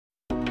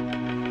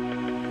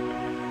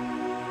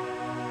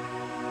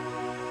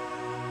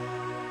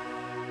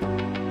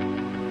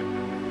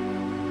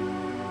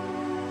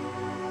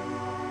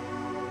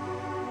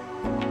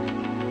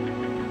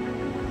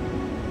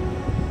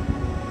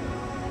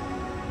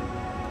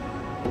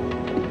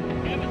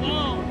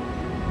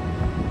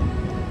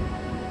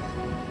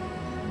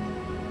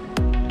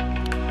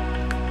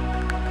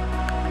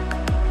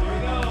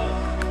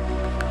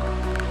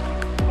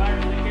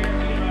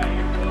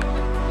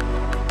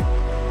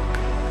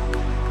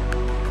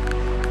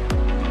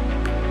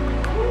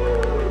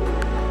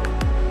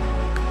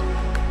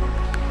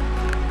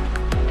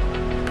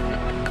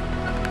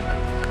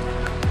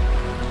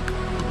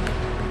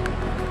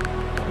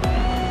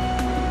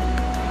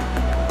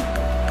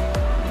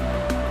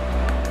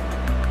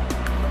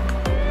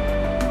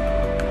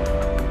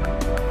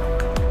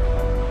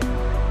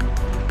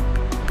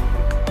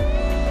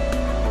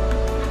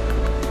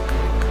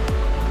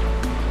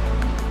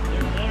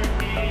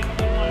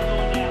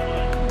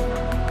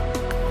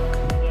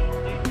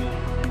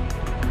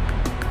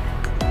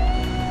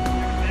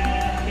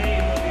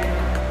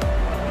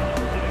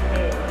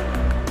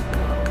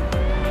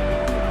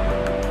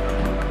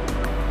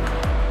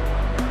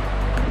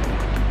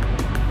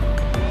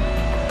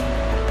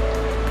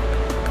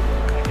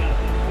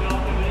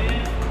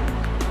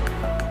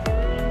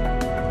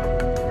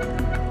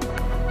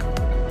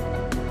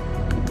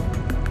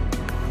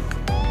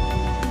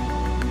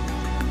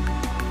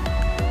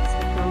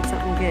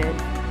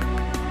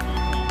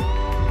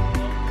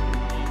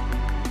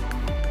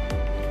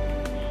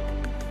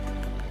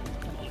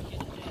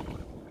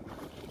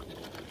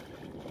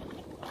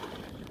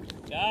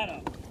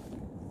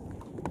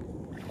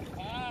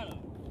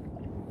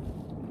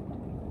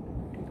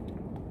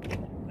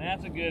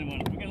good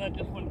one. We're gonna let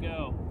this one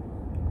go.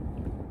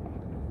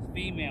 It's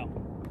female.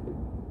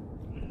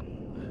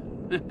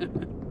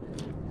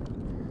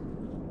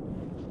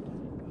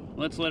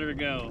 Let's let her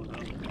go.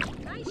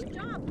 Nice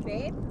job,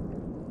 babe.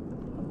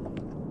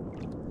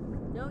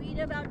 No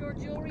Edub outdoor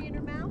jewelry in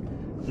her mouth?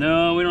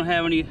 No, we don't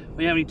have any.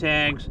 We have any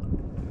tags.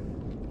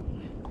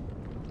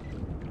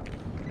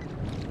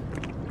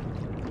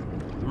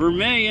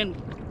 Vermilion.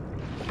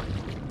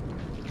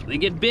 They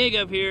get big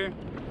up here.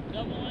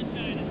 Double on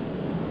China.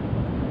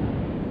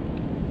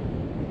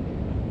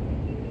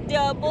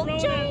 Double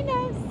Coronas.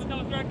 Chinas. We're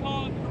gonna start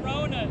calling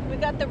Coronas. We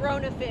got the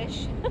Rona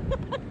fish.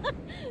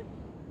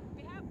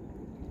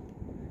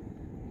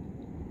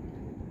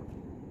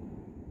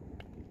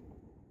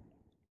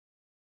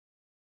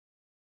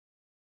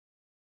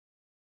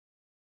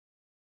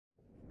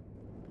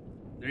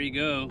 There you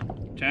go,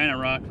 China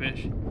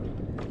rockfish.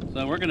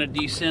 So we're gonna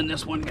descend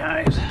this one,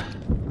 guys.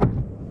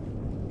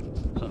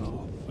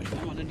 So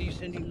I'm gonna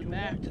descend him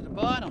back to the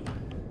bottom.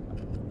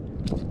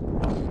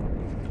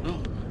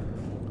 Oh.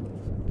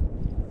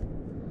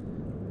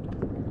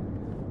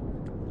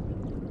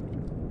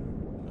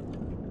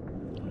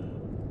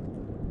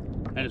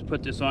 I just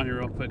put this on here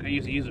real quick. I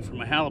usually use it for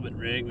my halibut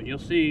rig, but you'll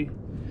see,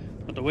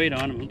 put the weight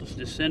on him. We'll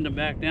just send him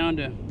back down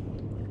to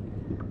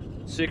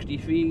 60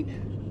 feet.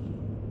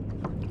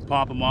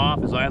 Pop him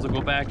off, his eyes will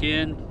go back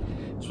in,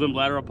 swim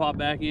bladder will pop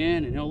back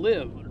in, and he'll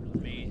live.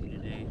 Amazing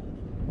today.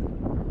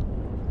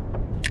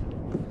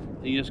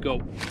 Then you just go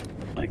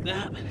like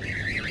that.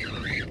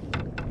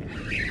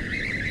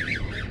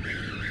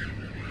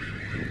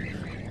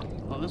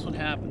 Well, this one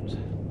happens.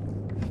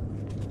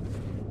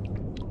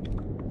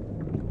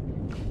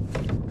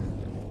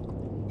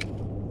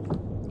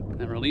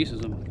 That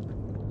releases them.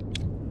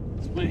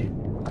 It's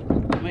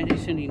my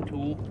descending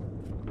tool.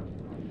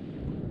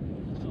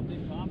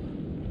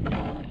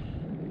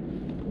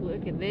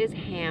 Look at this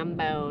ham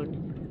bone.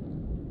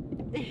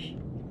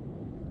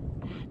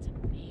 That's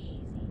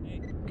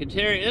amazing.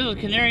 Canary, this is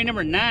canary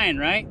number 9,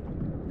 right?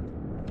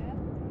 Yeah.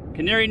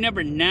 Canary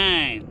number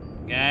 9,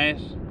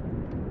 guys.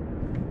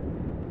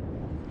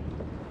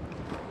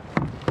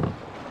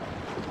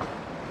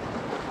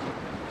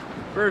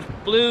 First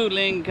blue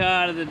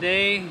lingcod of the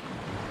day.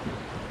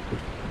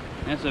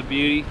 That's a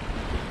beauty.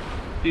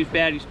 Too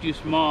fat, he's too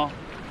small.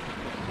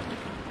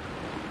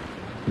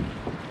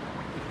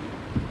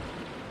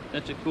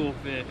 That's a cool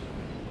fish.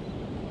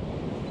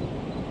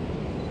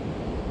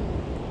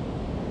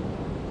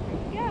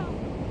 Go.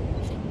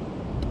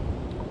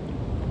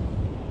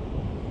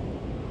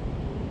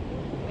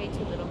 Way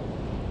too little.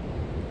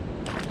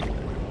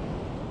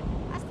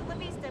 Hasta la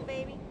vista,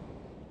 baby.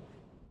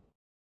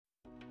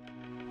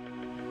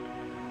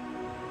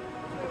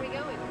 Where are we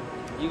going?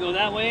 You go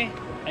that way,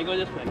 I go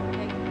this way.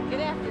 Okay,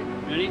 get after it.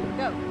 Ready?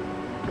 Go.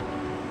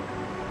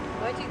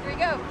 1, 2, 3,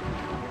 go.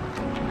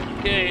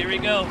 Okay, here we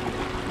go.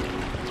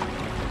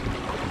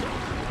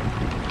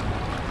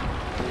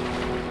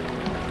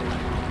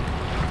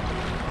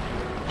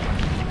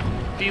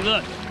 See,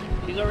 look,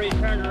 she's already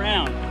turned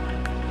around.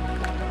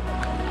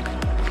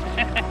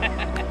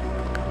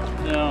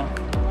 So,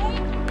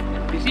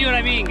 you see what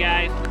I mean,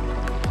 guys?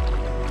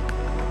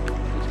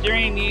 The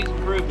steering needs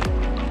improvement.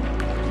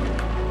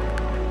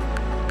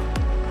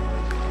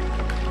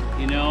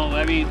 You know,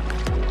 I mean,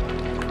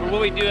 for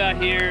what we do out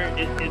here,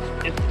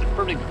 it's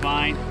perfectly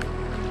fine.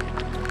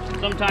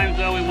 Sometimes,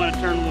 though, we want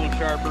to turn a little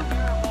sharper.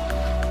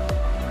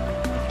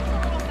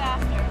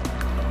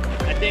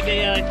 I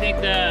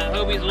think the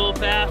Hobie's a little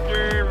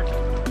faster,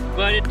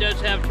 but it does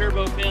have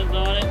turbo fins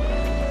on it.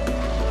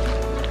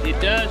 It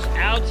does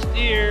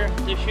outsteer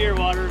the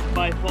Shearwaters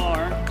by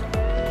far.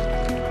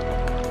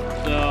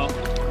 So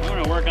I'm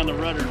gonna work on the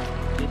rudder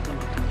system.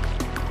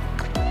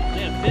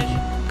 Yeah, fish.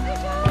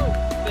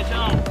 Fish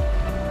on.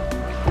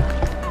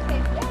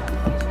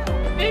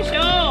 Fish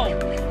on.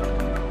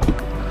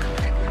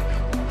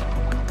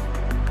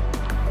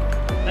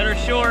 That are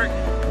short,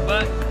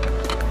 but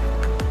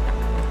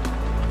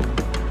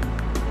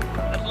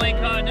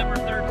lingcod number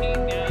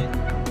 13, guys.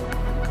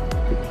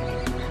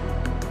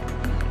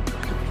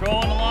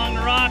 Trolling along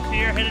the rocks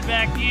here, headed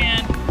back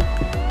in.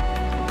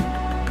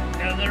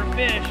 Got another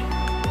fish.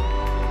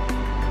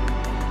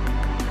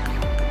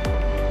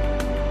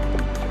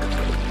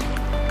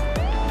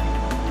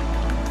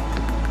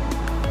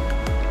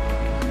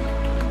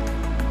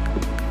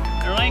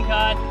 They're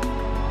lingcod.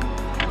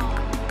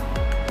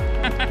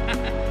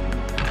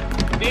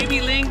 Baby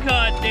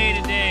lingcod day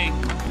today.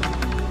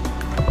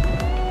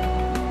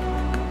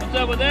 What's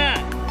up with that?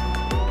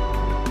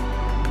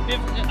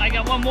 I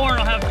got one more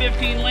and I'll have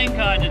 15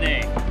 lingcod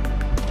today.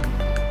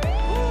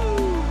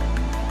 Woo!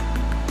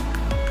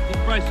 You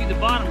can probably see the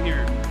bottom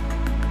here.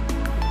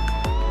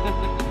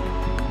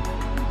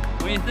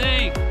 What do you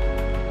think?